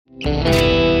This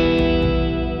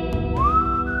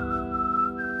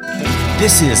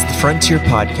is the Frontier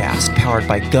Podcast, powered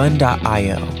by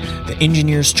Gun.io, the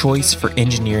engineer's choice for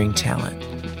engineering talent.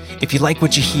 If you like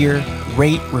what you hear,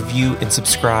 rate, review, and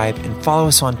subscribe, and follow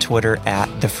us on Twitter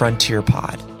at The Frontier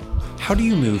Pod. How do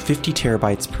you move 50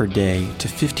 terabytes per day to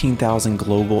 15,000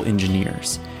 global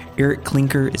engineers? Eric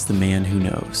Klinker is the man who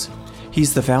knows.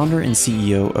 He's the founder and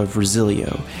CEO of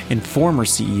Resilio and former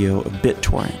CEO of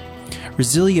BitTorrent.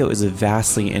 Resilio is a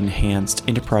vastly enhanced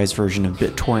enterprise version of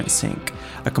BitTorrent Sync,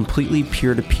 a completely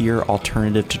peer-to-peer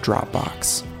alternative to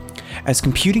Dropbox. As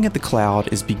computing at the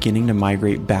cloud is beginning to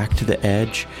migrate back to the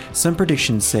edge, some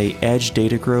predictions say edge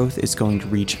data growth is going to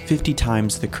reach 50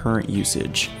 times the current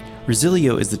usage.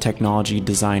 Resilio is the technology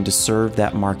designed to serve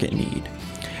that market need.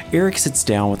 Eric sits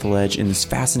down with Ledge in this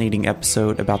fascinating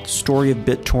episode about the story of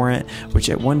BitTorrent, which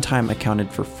at one time accounted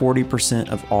for 40%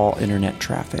 of all internet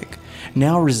traffic.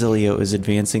 Now Resilio is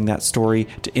advancing that story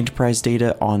to enterprise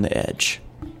data on the edge.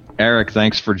 Eric,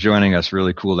 thanks for joining us.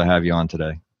 Really cool to have you on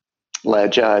today.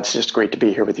 Ledge, it's just great to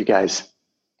be here with you guys.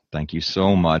 Thank you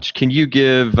so much. Can you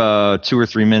give 2 or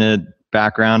 3 minute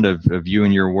background of you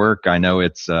and your work? I know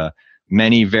it's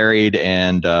many, varied,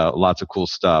 and lots of cool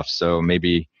stuff. So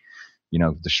maybe,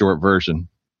 the short version.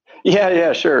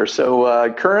 Yeah, sure.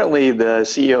 So currently the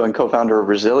CEO and co-founder of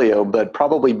Resilio, but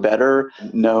probably better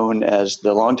known as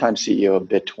the longtime CEO of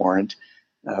BitTorrent.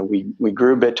 We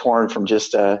grew BitTorrent from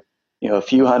just a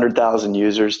few 100,000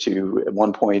 users to at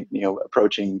one point,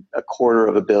 approaching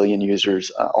 250 million users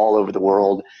all over the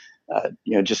world.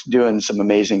 Just doing some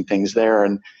amazing things there.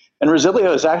 And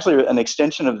Resilio is actually an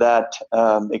extension of that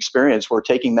experience. We're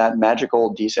taking that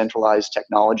magical decentralized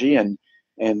technology and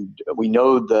we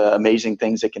know the amazing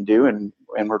things it can do, and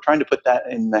we're trying to put that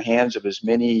in the hands of as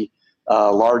many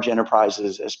large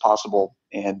enterprises as possible.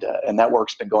 And that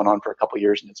work's been going on for a couple of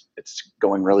years, and it's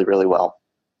going really, really well.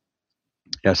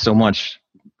 Yeah, so much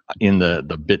in the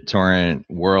BitTorrent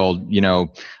world.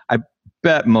 I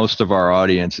bet most of our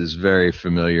audience is very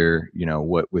familiar,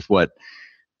 with what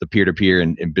the peer-to-peer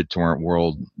and BitTorrent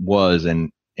world was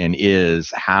and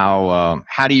is. How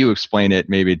do you explain it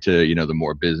maybe to the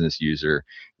more business user?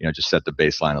 Just set the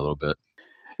baseline a little bit.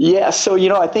 Yeah, so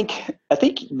I think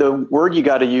the word you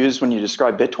got to use when you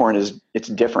describe BitTorrent is it's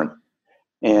different.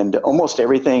 And almost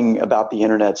everything about the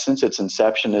internet since its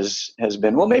inception has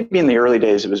been, well, maybe in the early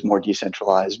days it was more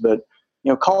decentralized, but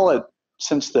call it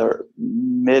since the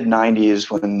mid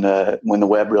 90s when the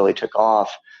web really took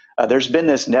off. There's been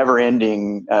this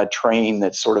never-ending train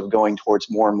that's sort of going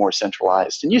towards more and more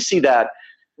centralized, and you see that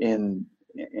in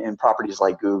properties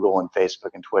like Google and Facebook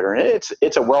and Twitter. And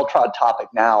it's a well-trod topic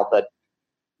now, but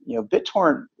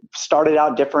BitTorrent started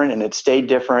out different, and it stayed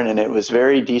different, and it was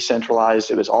very decentralized.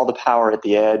 It was all the power at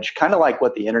the edge, kind of like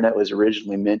what the internet was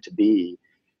originally meant to be.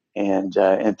 And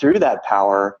through that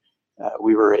power,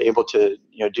 we were able to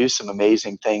do some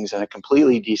amazing things in a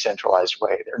completely decentralized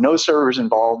way. There are no servers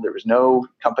involved. There was no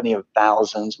company of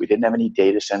thousands. We didn't have any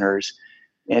data centers.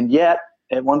 And yet,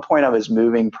 at one point, I was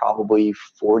moving probably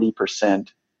 40%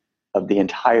 of the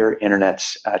entire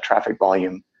internet's traffic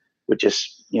volume with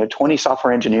just 20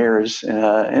 software engineers in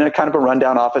a kind of a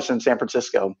rundown office in San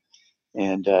Francisco.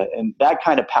 And that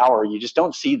kind of power, you just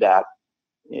don't see that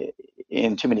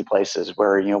in too many places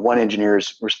where one engineer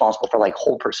is responsible for like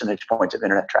whole percentage points of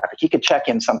internet traffic. He could check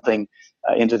in something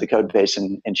into the code base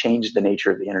and change the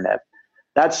nature of the internet.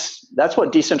 That's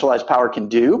what decentralized power can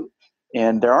do,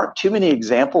 and there aren't too many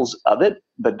examples of it,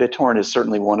 but BitTorrent is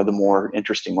certainly one of the more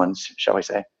interesting ones, shall we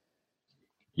say.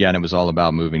 Yeah, and it was all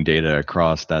about moving data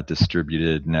across that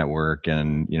distributed network.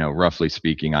 And roughly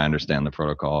speaking, I understand the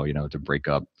protocol to break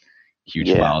up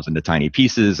huge files into tiny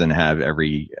pieces and have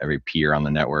every peer on the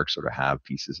network sort of have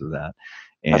pieces of that.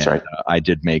 And that's right. I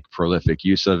did make prolific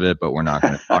use of it, but we're not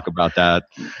going to talk about that.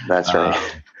 That's right.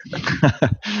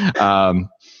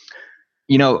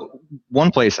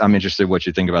 One place I'm interested in what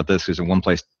you think about this, because in one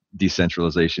place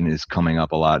decentralization is coming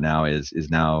up a lot now is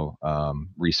now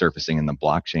resurfacing in the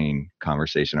blockchain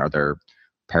conversation. Are there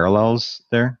parallels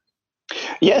there?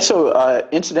 Yeah. So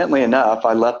incidentally enough,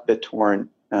 I left BitTorrent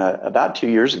about 2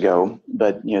 years ago,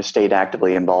 but stayed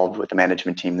actively involved with the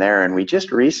management team there, and we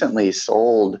just recently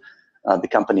sold the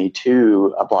company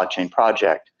to a blockchain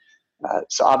project.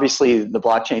 So obviously, the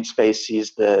blockchain space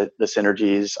sees the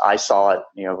synergies. I saw it,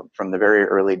 from the very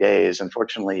early days.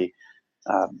 Unfortunately,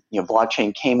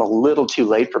 blockchain came a little too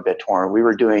late for BitTorrent. We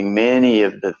were doing many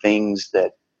of the things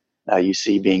that you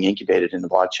see being incubated in the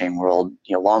blockchain world,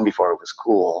 long before it was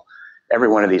cool. Every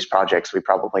one of these projects, we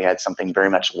probably had something very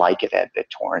much like it at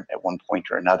BitTorrent at one point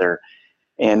or another.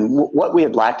 And what we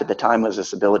had lacked at the time was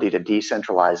this ability to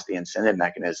decentralize the incentive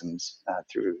mechanisms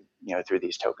through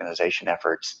these tokenization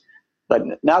efforts. But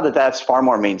now that that's far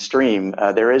more mainstream,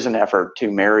 there is an effort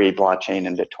to marry blockchain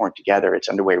and BitTorrent together. It's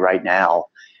underway right now,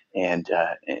 and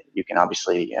you can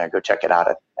obviously go check it out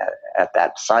at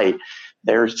that site.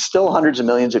 There's still hundreds of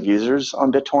millions of users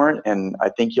on BitTorrent, and I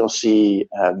think you'll see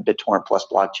BitTorrent plus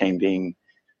blockchain being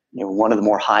one of the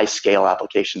more high-scale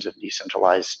applications of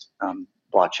decentralized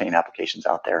blockchain applications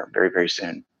out there very, very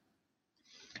soon.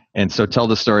 And so tell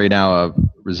the story now of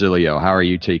Resilio. How are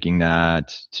you taking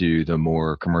that to the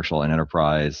more commercial and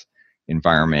enterprise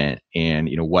environment? And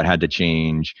what had to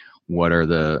change? What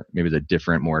are maybe the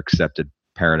different, more accepted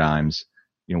paradigms,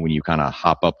 when you kind of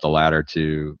hop up the ladder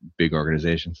to big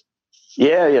organizations?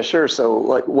 Yeah, sure.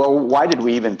 So, why did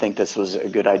we even think this was a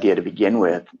good idea to begin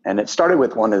with? And it started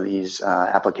with one of these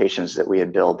applications that we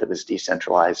had built that was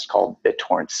decentralized called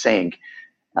BitTorrent Sync.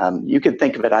 You could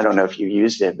think of it, I don't know if you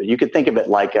used it, but you could think of it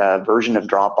like a version of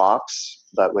Dropbox,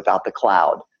 but without the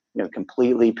cloud,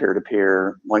 completely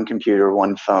peer-to-peer, one computer,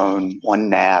 one phone, one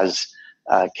NAS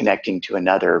connecting to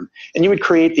another. And you would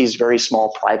create these very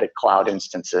small private cloud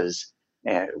instances.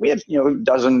 And we had,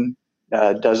 dozen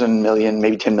million,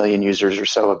 maybe 10 million users or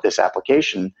so of this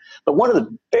application. But one of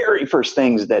the very first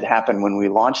things that happened when we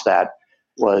launched that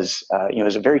was, it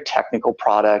was a very technical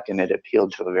product and it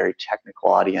appealed to a very technical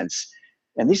audience.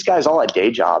 And these guys all had day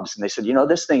jobs and they said,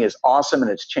 this thing is awesome and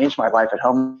it's changed my life at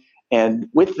home. And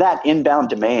with that inbound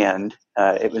demand,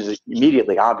 it was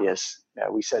immediately obvious.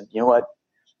 We said,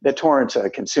 BitTorrent's a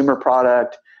consumer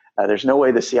product. There's no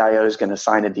way the CIO is going to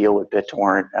sign a deal with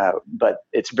BitTorrent, but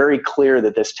it's very clear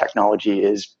that this technology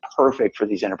is perfect for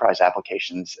these enterprise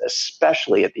applications,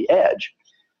 especially at the edge.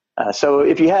 So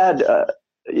if you had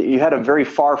a very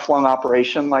far-flung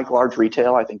operation like large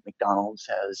retail, I think McDonald's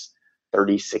has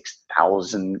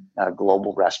 36,000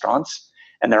 global restaurants,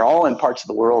 and they're all in parts of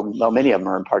the world. Well, many of them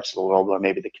are in parts of the world where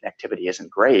maybe the connectivity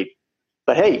isn't great.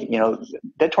 But hey,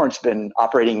 BitTorrent's been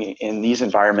operating in these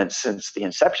environments since the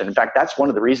inception. In fact, that's one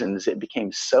of the reasons it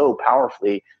became so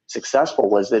powerfully successful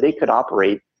was that it could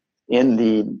operate in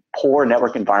the poor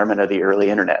network environment of the early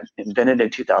internet. Invented in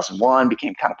 2001,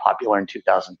 became kind of popular in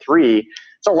 2003.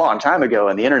 It's a long time ago,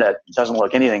 and the internet doesn't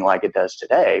look anything like it does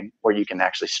today, where you can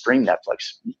actually stream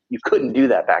Netflix. You couldn't do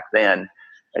that back then.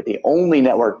 Right? The only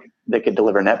network that could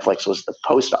deliver Netflix was the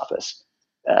post office.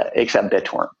 Except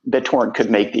BitTorrent. BitTorrent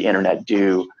could make the internet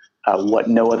do what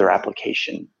no other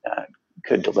application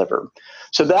could deliver.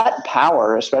 So that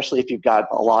power, especially if you've got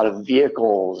a lot of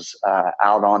vehicles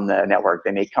out on the network,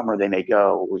 they may come or they may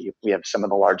go. We have some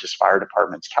of the largest fire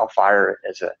departments. CAL FIRE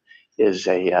is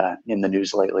in the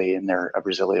news lately, and they're a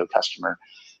Resilio customer.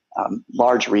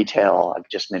 Large retail, I've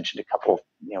just mentioned a couple,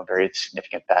 very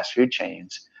significant fast food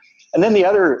chains. And then the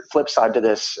other flip side to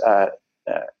this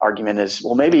argument is,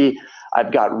 well, maybe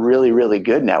I've got really, really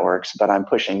good networks, but I'm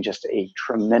pushing just a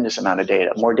tremendous amount of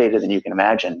data, more data than you can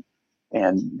imagine.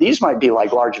 And these might be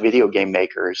like large video game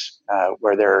makers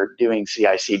where they're doing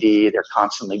CI/CD, they're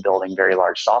constantly building very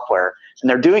large software, and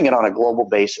they're doing it on a global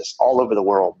basis all over the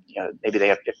world. Maybe they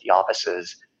have 50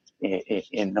 offices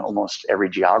in almost every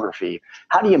geography.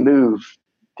 How do you move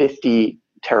 50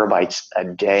 terabytes a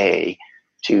day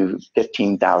to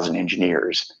 15,000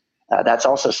 engineers? That's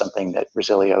also something that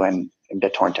Resilio and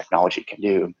BitTorrent technology can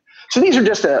do. So these are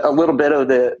just a little bit of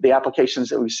the applications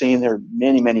that we've seen. There are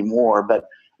many, many more, but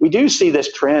we do see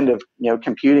this trend of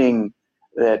computing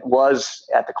that was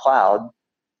at the cloud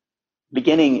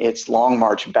beginning its long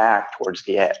march back towards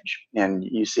the edge. And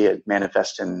you see it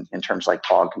manifest in terms like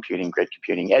cloud computing, grid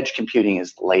computing. Edge computing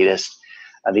is the latest.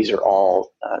 These are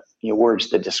all words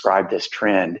that describe this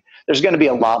trend. There's going to be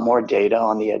a lot more data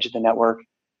on the edge of the network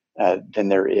than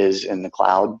there is in the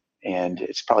cloud, and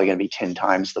it's probably going to be 10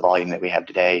 times the volume that we have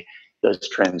today. Those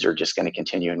trends are just going to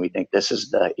continue, and we think this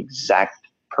is the exact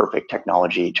perfect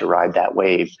technology to ride that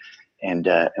wave, and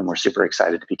we're super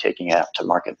excited to be taking it out to the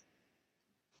market.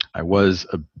 I was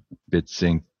a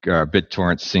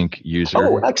BitTorrent Sync user.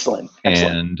 Oh, excellent.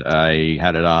 And I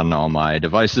had it on all my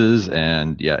devices,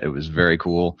 and yeah, it was very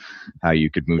cool how you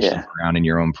could move stuff around in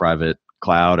your own private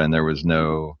cloud, and there was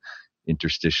no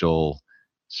interstitial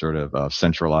sort of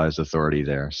centralized authority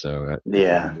there. So it made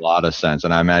a lot of sense.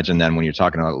 And I imagine then when you're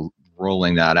talking about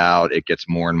rolling that out, it gets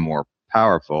more and more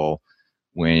powerful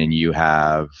when you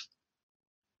have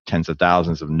tens of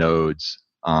thousands of nodes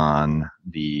on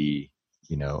the,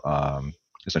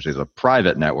 essentially the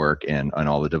private network and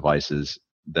all the devices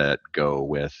that go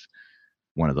with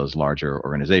one of those larger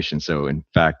organizations. So in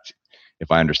fact, if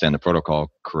I understand the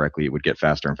protocol correctly, it would get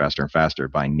faster and faster and faster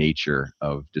by nature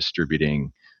of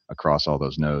distributing across all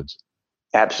those nodes.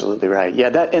 Absolutely right. Yeah,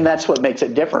 that's what makes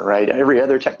it different, right? Every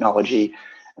other technology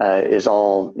is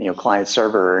all client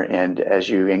server, and as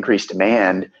you increase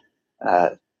demand,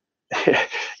 uh,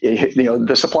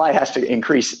 the supply has to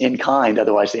increase in kind,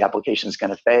 otherwise the application is going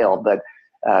to fail. But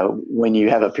when you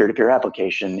have a peer-to-peer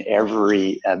application,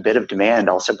 every bit of demand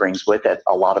also brings with it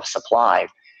a lot of supply,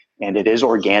 and it is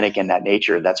organic in that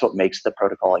nature. That's what makes the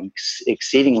protocol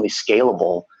exceedingly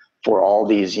scalable for all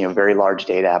these very large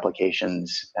data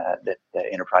applications that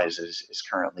the enterprise is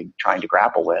currently trying to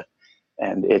grapple with.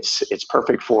 And it's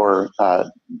perfect for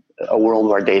a world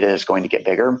where data is going to get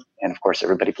bigger, and of course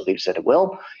everybody believes that it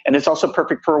will. And it's also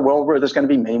perfect for a world where there's going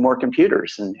to be many more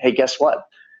computers. And hey, guess what?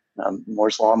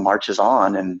 Moore's law marches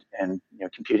on, and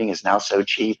computing is now so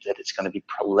cheap that it's going to be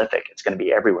prolific. It's going to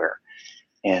be everywhere,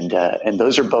 and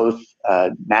those are both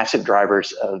massive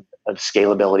drivers of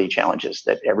scalability challenges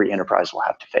that every enterprise will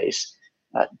have to face.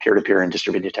 Peer-to-peer and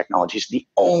distributed technology is the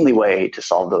only way to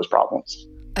solve those problems.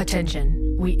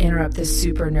 Attention, we interrupt this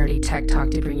super nerdy tech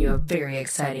talk to bring you a very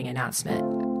exciting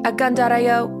announcement. At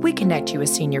Gun.io, we connect you with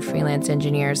senior freelance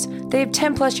engineers. They have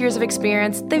 10 plus years of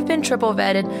experience, they've been triple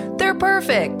vetted, they're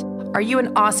perfect! Are you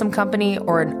an awesome company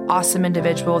or an awesome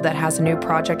individual that has a new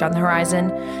project on the horizon?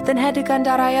 Then head to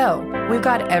Gun.io. We've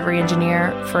got every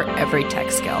engineer for every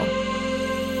tech skill.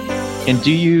 And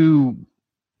do you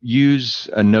use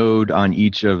a node on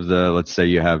each of the, let's say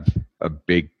you have a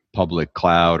big public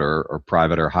cloud or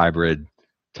private or hybrid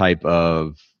type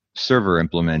of server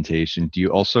implementation, do you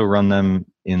also run them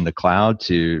in the cloud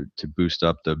to boost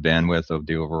up the bandwidth of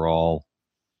the overall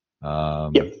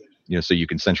Yep. So you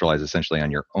can centralize essentially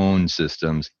on your own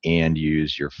systems and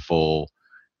use your full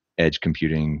edge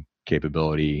computing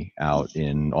capability out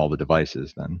in all the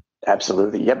devices then?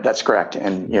 Absolutely. Yep, that's correct.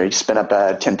 And you spin up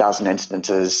 10,000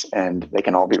 instances, and they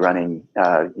can all be running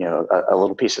a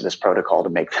little piece of this protocol to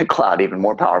make the cloud even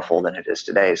more powerful than it is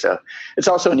today. So it's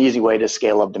also an easy way to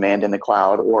scale up demand in the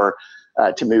cloud, or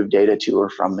to move data to or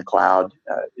from the cloud.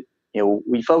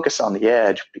 We focus on the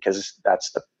edge because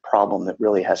that's the problem that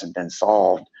really hasn't been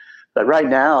solved. But right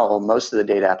now, most of the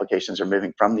data applications are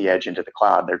moving from the edge into the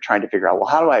cloud. They're trying to figure out, well,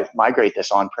 how do I migrate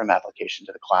this on-prem application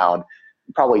to the cloud?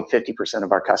 Probably 50%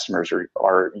 of our customers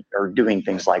are doing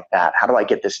things like that. How do I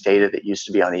get this data that used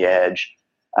to be on the edge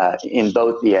in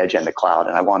both the edge and the cloud?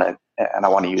 And I want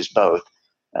to use both.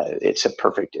 It's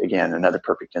another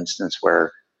perfect instance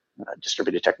where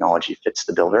distributed technology fits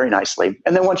the bill very nicely.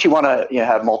 And then once you want to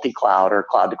have multi-cloud or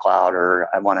cloud to cloud, or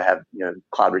I want to have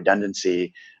cloud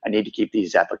redundancy, I need to keep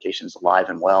these applications alive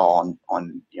and well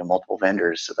on multiple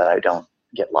vendors so that I don't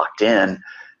get locked in.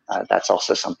 That's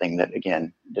also something that,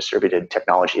 again, distributed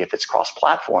technology, if it's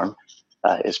cross-platform,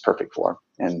 is perfect for.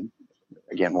 And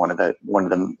again, one of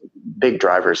the big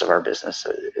drivers of our business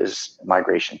is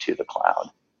migration to the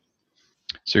cloud.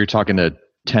 So you're talking to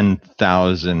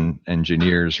 10,000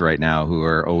 engineers right now who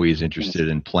are always interested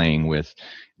in playing with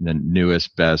the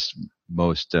newest, best,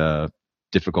 most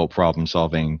difficult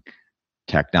problem-solving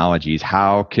technologies.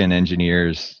 How can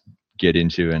engineers get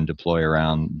into and deploy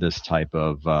around this type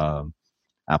of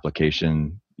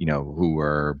application, who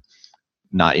are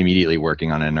not immediately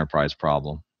working on an enterprise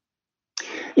problem?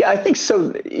 Yeah, I think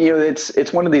so.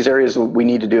 It's one of these areas where we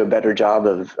need to do a better job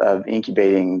of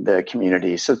incubating the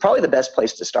community. So probably the best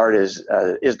place to start is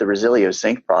the Resilio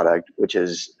Sync product, which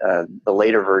is the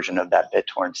later version of that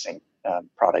BitTorrent Sync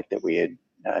product that we had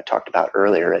talked about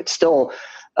earlier. It's still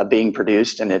being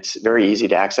produced, and it's very easy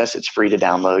to access. It's free to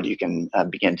download. You can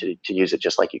begin to use it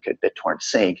just like you could BitTorrent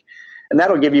Sync. And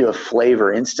that'll give you a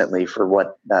flavor instantly for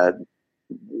what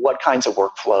kinds of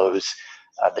workflows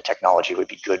the technology would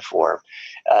be good for.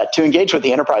 To engage with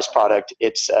the enterprise product,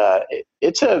 it's a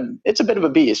bit of a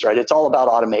beast, right? It's all about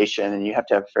automation, and you have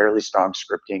to have fairly strong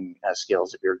scripting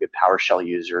skills if you're a good PowerShell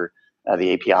user.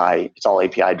 The API, it's all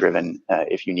API driven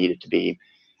if you need it to be,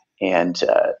 and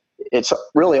it's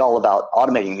really all about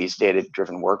automating these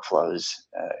data-driven workflows.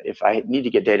 If I need to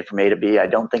get data from A to B, I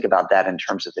don't think about that in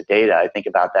terms of the data. I think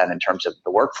about that in terms of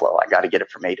the workflow. I got to get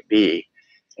it from A to B.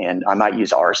 And I might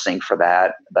use rsync for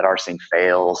that, but rsync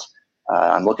fails.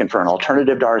 I'm looking for an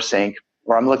alternative to rsync,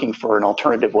 or I'm looking for an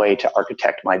alternative way to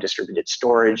architect my distributed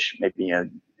storage. Maybe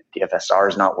DFSR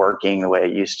is not working the way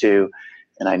it used to,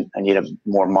 and I need a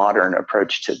more modern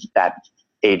approach to that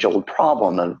age-old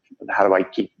problem of how do I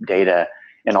keep data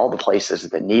in all the places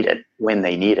that need it when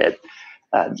they need it.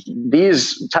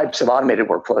 These types of automated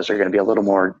workflows are going to be a little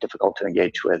more difficult to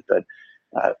engage with, but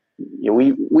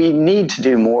we need to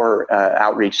do more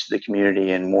outreach to the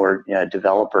community and more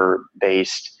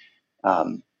developer-based,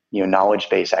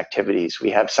 knowledge-based activities. We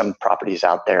have some properties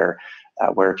out there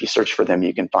where if you search for them,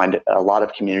 you can find a lot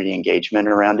of community engagement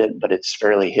around it, but it's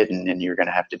fairly hidden and you're going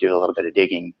to have to do a little bit of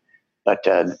digging. But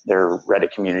their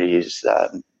Reddit communities,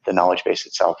 the knowledge base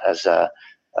itself has a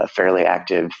fairly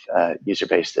active user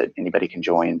base that anybody can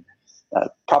join.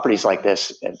 Properties like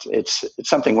this, it's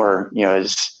something where,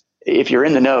 if you're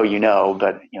in the know,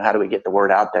 but how do we get the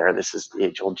word out there? This is the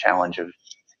age-old challenge of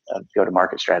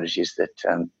go-to-market strategies that,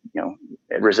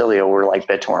 at Resilio, we're like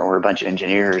BitTorrent. We're a bunch of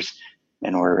engineers,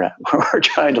 and we're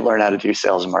trying to learn how to do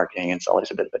sales and marketing. And it's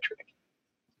always a bit of a trick.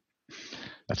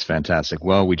 That's fantastic.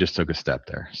 Well, we just took a step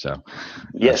there. So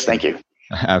yes, thank you.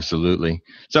 Absolutely.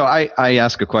 So I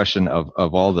ask a question of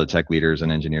all the tech leaders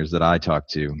and engineers that I talk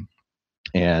to.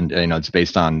 And, it's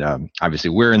based on, obviously,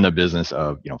 we're in the business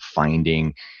of,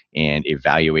 finding and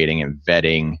evaluating and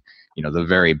vetting, the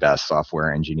very best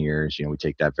software engineers. We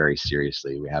take that very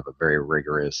seriously. We have a very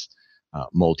rigorous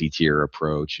multi-tier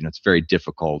approach. It's very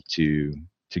difficult to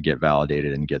get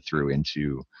validated and get through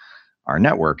into our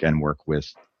network and work with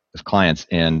clients.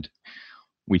 And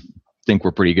we think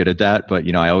we're pretty good at that. But,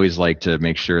 I always like to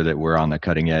make sure that we're on the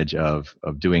cutting edge of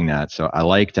doing that. So I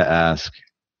like to ask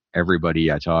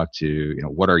everybody I talk to,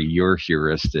 what are your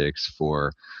heuristics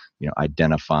for,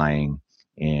 identifying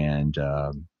and,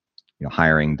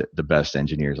 hiring the best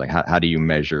engineers? Like how do you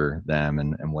measure them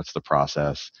and what's the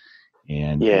process?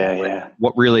 And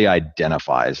what really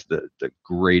identifies the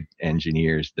great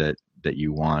engineers that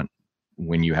you want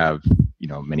when you have,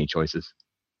 many choices?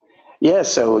 Yeah,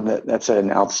 so that's an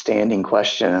outstanding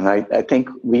question. And I think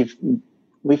we've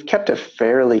kept a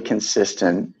fairly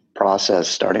consistent process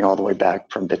starting all the way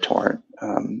back from BitTorrent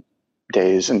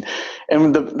days. And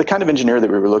the kind of engineer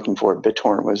that we were looking for at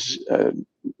BitTorrent was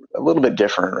a little bit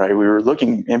different, right? We were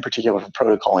looking in particular for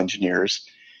protocol engineers,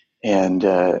 and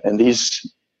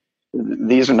these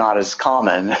are not as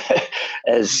common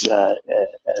as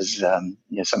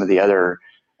some of the other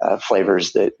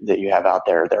flavors that you have out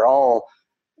there. They're all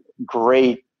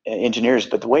great engineers,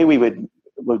 but the way we would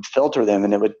filter them,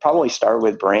 and it would probably start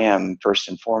with Bram first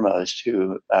and foremost,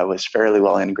 who was fairly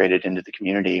well integrated into the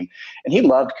community, and he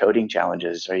loved coding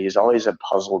challenges. Right? He's always a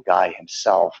puzzle guy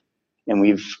himself, and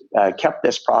we've kept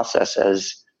this process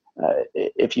as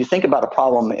if you think about a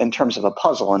problem in terms of a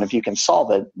puzzle, and if you can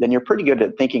solve it, then you're pretty good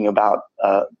at thinking about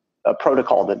a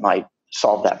protocol that might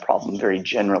solve that problem very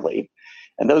generally.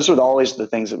 And those are always the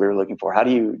things that we were looking for. How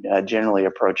do you generally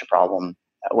approach a problem?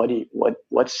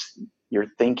 What's your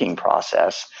thinking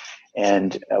process?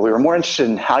 And we were more interested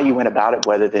in how you went about it,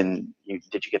 whether than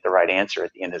did you get the right answer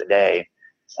at the end of the day,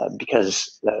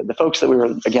 because the folks that we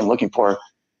were again looking for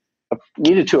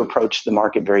needed to approach the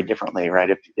market very differently, right?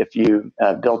 If you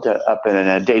built up in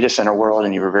a data center world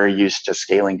and you were very used to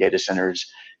scaling data centers,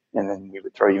 and then we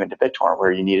would throw you into BitTorrent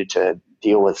where you needed to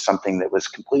deal with something that was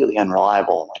completely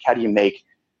unreliable. Like how do you make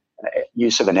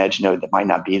use of an edge node that might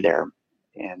not be there?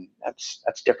 And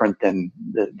that's different than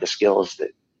the skills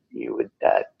that you would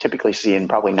typically see in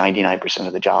probably 99%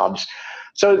 of the jobs.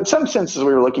 So in some senses,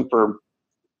 we were looking for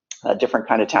a different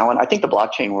kind of talent. I think the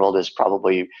blockchain world has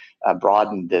probably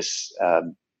broadened this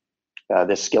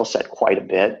skill set quite a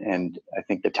bit, and I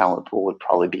think the talent pool would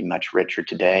probably be much richer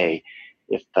today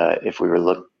if we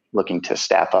were looking to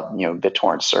staff up,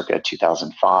 BitTorrent circa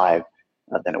 2005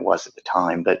 than it was at the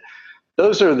time. But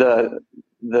those are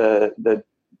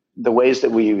the ways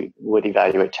that we would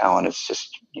evaluate talent. It's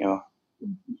just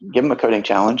give them a coding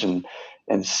challenge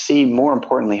and see, more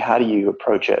importantly, how do you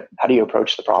approach it? How do you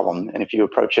approach the problem? And if you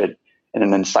approach it in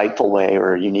an insightful way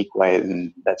or a unique way,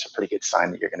 then that's a pretty good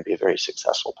sign that you're going to be a very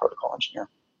successful protocol engineer.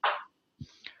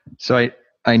 So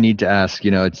I need to ask,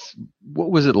 it's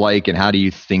what was it like, and how do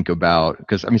you think about?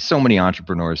 Because so many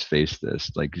entrepreneurs face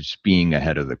this, like just being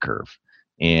ahead of the curve.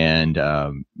 And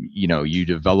you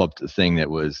developed a thing that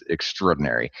was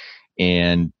extraordinary,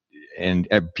 and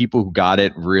people who got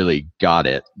it really got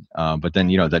it. But then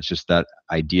that's just that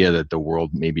idea that the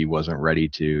world maybe wasn't ready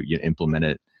to implement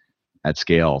it at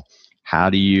scale. How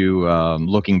do you,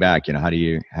 looking back, how do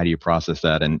you process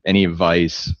that? And any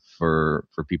advice for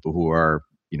people who are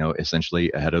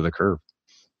essentially ahead of the curve?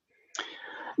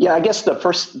 Yeah, I guess the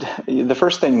first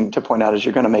thing to point out is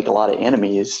you're going to make a lot of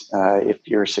enemies if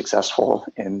you're successful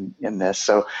in this.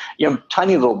 So,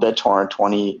 tiny little BitTorrent,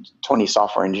 20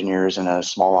 software engineers in a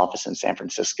small office in San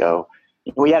Francisco.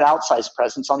 We had outsized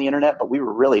presence on the internet, but we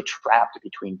were really trapped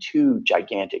between two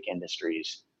gigantic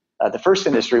industries. The first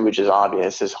industry, which is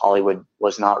obvious, is Hollywood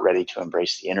was not ready to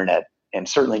embrace the internet, and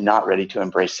certainly not ready to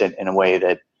embrace it in a way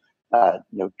that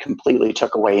completely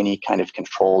took away any kind of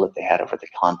control that they had over the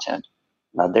content.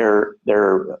 Their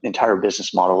entire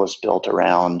business model is built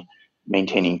around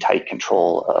maintaining tight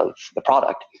control of the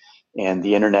product. and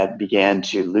the internet began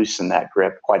to loosen that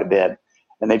grip quite a bit.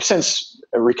 And they've since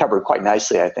recovered quite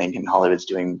nicely, I think, and Hollywood's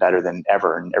doing better than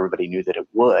ever, and everybody knew that it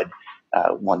would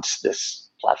once this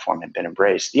platform had been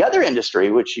embraced. The other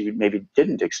industry, which you maybe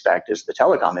didn't expect, is the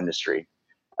telecom industry.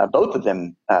 Both of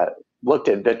them looked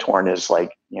at BitTorrent as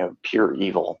like, pure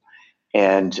evil.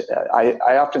 And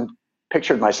I often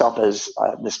pictured myself as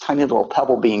this tiny little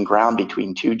pebble being ground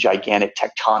between two gigantic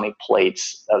tectonic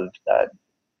plates of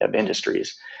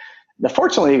industries. Now,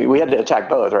 fortunately, we had to attack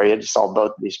both, right? We had to solve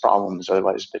both of these problems,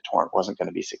 otherwise BitTorrent wasn't going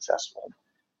to be successful.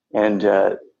 And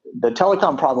the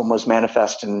telecom problem was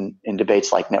manifest in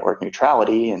debates like network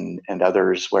neutrality and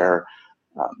others where,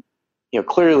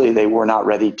 clearly they were not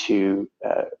ready to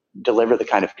deliver the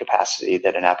kind of capacity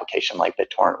that an application like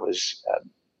BitTorrent was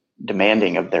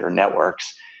demanding of their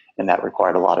networks, and that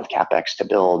required a lot of CapEx to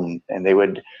build. And they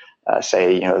would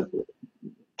say,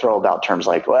 throw about terms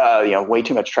like, well, way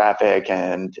too much traffic,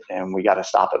 and we got to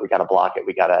stop it, we got to block it,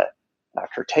 we got to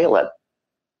curtail it.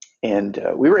 And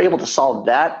we were able to solve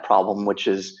that problem, which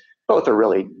is both are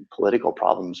really political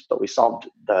problems, but we solved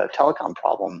the telecom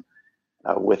problem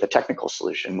with a technical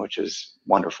solution, which is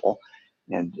wonderful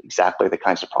and exactly the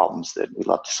kinds of problems that we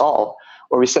love to solve.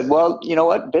 Where we said, well, you know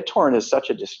what, BitTorrent is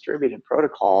such a distributed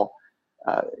protocol.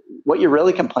 What you're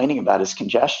really complaining about is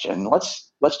congestion.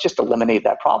 Let's just eliminate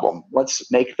that problem.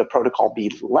 Let's make the protocol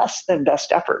be less than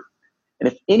best effort.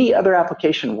 And if any other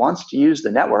application wants to use the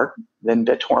network, then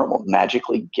BitTorrent will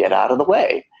magically get out of the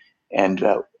way. And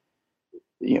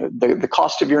the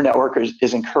cost of your network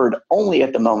is incurred only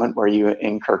at the moment where you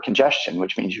incur congestion,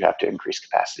 which means you have to increase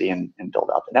capacity and build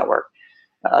out the network.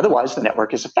 Otherwise, the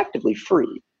network is effectively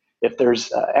free. If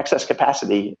there's excess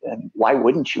capacity, then why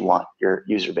wouldn't you want your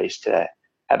user base to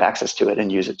have access to it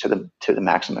and use it to the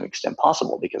maximum extent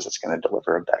possible, because it's going to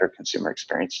deliver a better consumer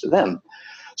experience to them.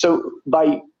 So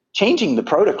by changing the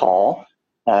protocol,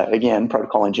 again,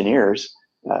 protocol engineers,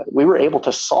 we were able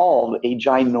to solve a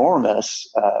ginormous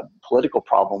political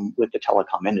problem with the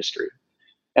telecom industry.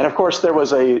 And of course, there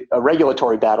was a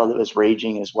regulatory battle that was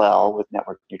raging as well with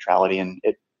network neutrality, and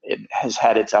it has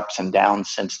had its ups and downs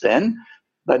since then.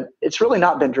 But it's really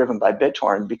not been driven by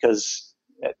BitTorrent, because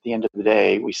at the end of the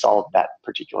day, we solved that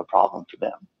particular problem for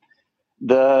them.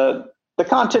 The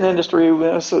content industry,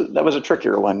 that was a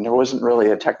trickier one. There wasn't really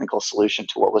a technical solution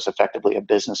to what was effectively a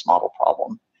business model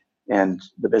problem. And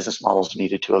the business models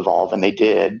needed to evolve, and they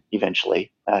did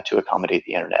eventually to accommodate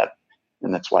the internet.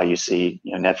 And that's why you see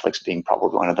Netflix being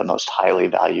probably one of the most highly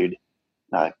valued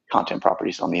content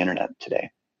properties on the internet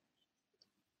today.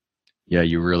 Yeah,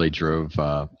 you really drove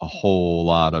a whole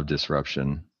lot of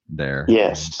disruption there.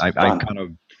 Yes.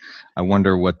 I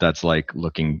wonder what that's like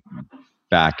looking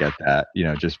back at that,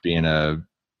 just being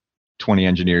 20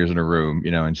 engineers in a room,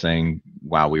 and saying,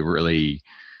 wow, we really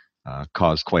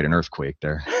caused quite an earthquake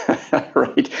there.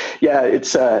 Right. Yeah,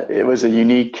 it was a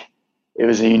unique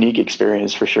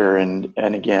experience for sure. And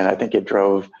again, I think it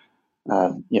drove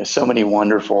so many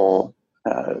wonderful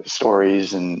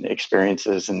stories and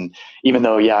experiences. And even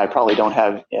though, I probably don't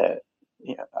have, even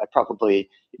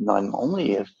though I'm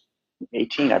only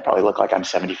 18, I probably look like I'm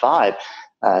 75.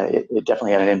 It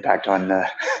definitely had an impact on the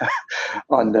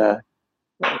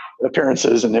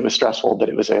appearances, and it was stressful, but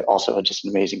it was also just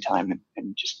an amazing time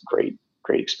and just great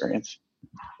experience.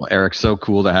 Well, Eric, so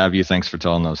cool to have you. Thanks for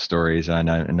telling those stories. I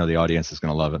know the audience is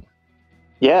going to love it.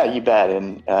 Yeah, you bet.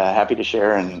 And happy to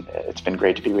share. And it's been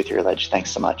great to be with you, Ledge.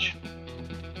 Thanks so much.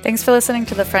 Thanks for listening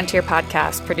to the Frontier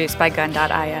Podcast, produced by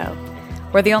Gun.io.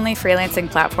 We're the only freelancing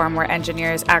platform where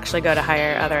engineers actually go to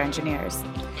hire other engineers.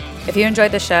 If you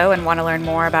enjoyed the show and want to learn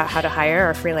more about how to hire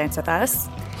or freelance with us,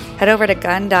 head over to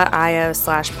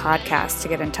gun.io/podcast to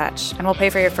get in touch, and we'll pay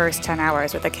for your first 10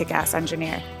 hours with a kick-ass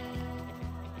engineer.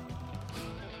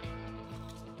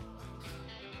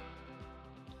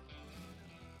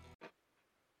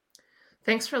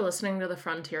 Thanks for listening to the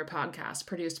Frontier Podcast,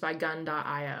 produced by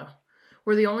Gun.io.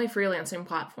 We're the only freelancing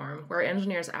platform where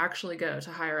engineers actually go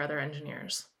to hire other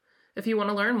engineers. If you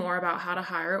want to learn more about how to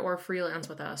hire or freelance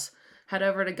with us, head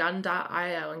over to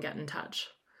gun.io and get in touch.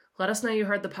 Let us know you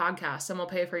heard the podcast, and we'll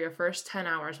pay for your first 10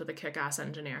 hours with a kick-ass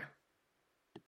engineer.